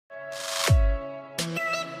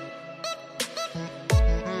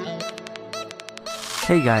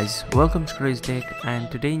Hey guys, welcome to Crazy Tech, and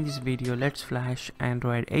today in this video let's flash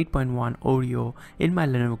Android 8.1 Oreo in my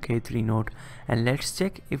Lenovo K3 Note and let's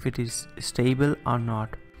check if it is stable or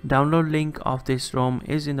not. Download link of this ROM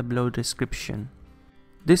is in the below description.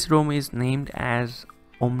 This ROM is named as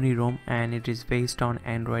Omni ROM and it is based on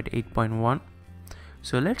Android 8.1.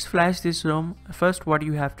 So let's flash this ROM. First, what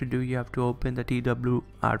you have to do, you have to open the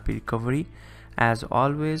TWRP recovery as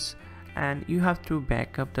always, and you have to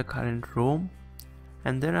back up the current ROM.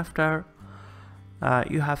 And then after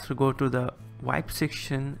you have to go to the wipe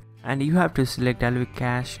section and you have to select LV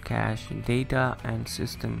cache, data and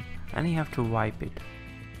system, and you have to wipe it.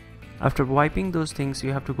 After wiping those things,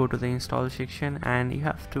 you have to go to the install section and you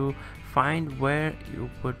have to find where you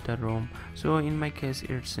put the ROM. So in my case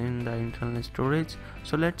it's in the internal storage.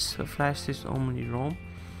 So let's flash this Omni ROM.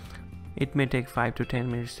 It may take 5 to 10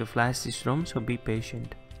 minutes to flash this ROM, so be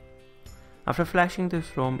patient. After flashing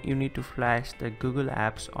this ROM, you need to flash the Google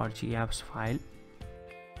Apps or GApps file.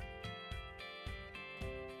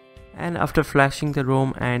 And after flashing the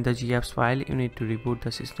ROM and the GApps file, you need to reboot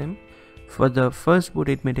the system. For the first boot,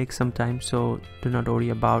 it may take some time, so do not worry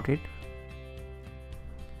about it.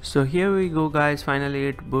 So here we go guys, finally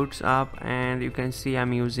it boots up and you can see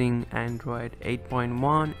I'm using Android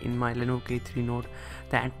 8.1 in my Lenovo K3 Note.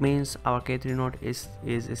 That means our K3 Note is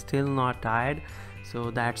still not died. So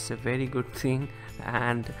that's a very good thing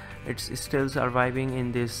and it's still surviving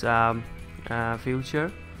in this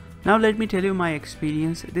future. Now let me tell you my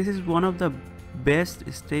experience. This is one of the best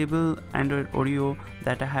stable Android Oreo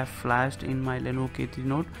that I have flashed in my Lenovo K3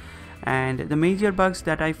 Note. And the major bugs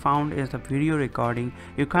that I found is the video recording.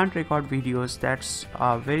 You can't record videos, that's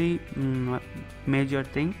a very major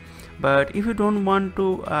thing. But if you don't want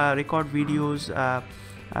to record videos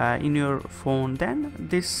in your phone, then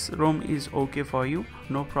this ROM is okay for you,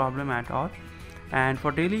 no problem at all. And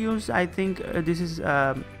for daily use, I think this is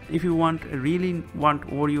if you really want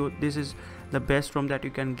Oreo, this is the best ROM that you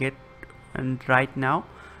can get and right now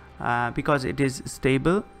because it is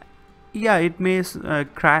stable. Yeah, it may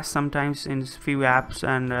crash sometimes in few apps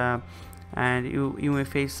and you may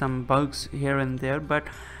face some bugs here and there, but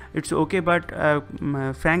it's okay. But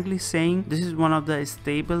frankly saying, this is one of the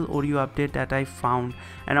stable Oreo update that I found.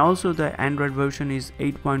 And also the Android version is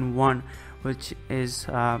 8.1, which is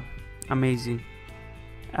amazing.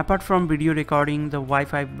 Apart from video recording, the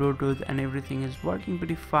Wi-Fi, Bluetooth and everything is working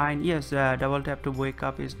pretty fine. Yes, double tap to wake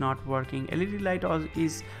up is not working. LED light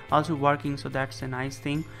is also working, so that's a nice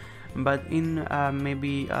thing. But in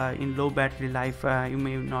maybe in low battery life, you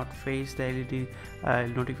may not face the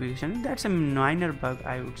LED notification. That's a minor bug,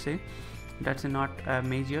 I would say. That's not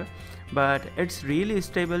major, but it's really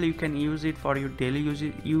stable. You can use it for your daily use.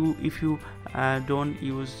 If you don't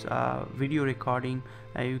use video recording,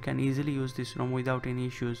 you can easily use this ROM without any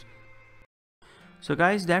issues. So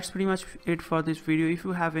guys, that's pretty much it for this video. If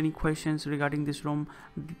you have any questions regarding this ROM,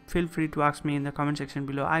 feel free to ask me in the comment section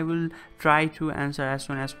below. I will try to answer as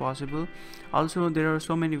soon as possible. Also, there are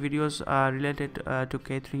so many videos related to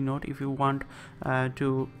K3 Note. If you want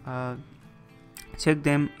to check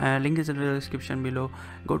them, link is in the description below.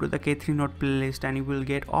 Go to the K3 Note playlist and you will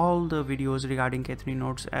get all the videos regarding K3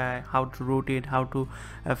 Notes, how to route it, how to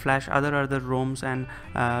flash other ROMs and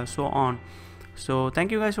so on. So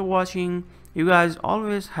thank you guys for watching. You guys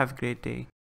always have a great day.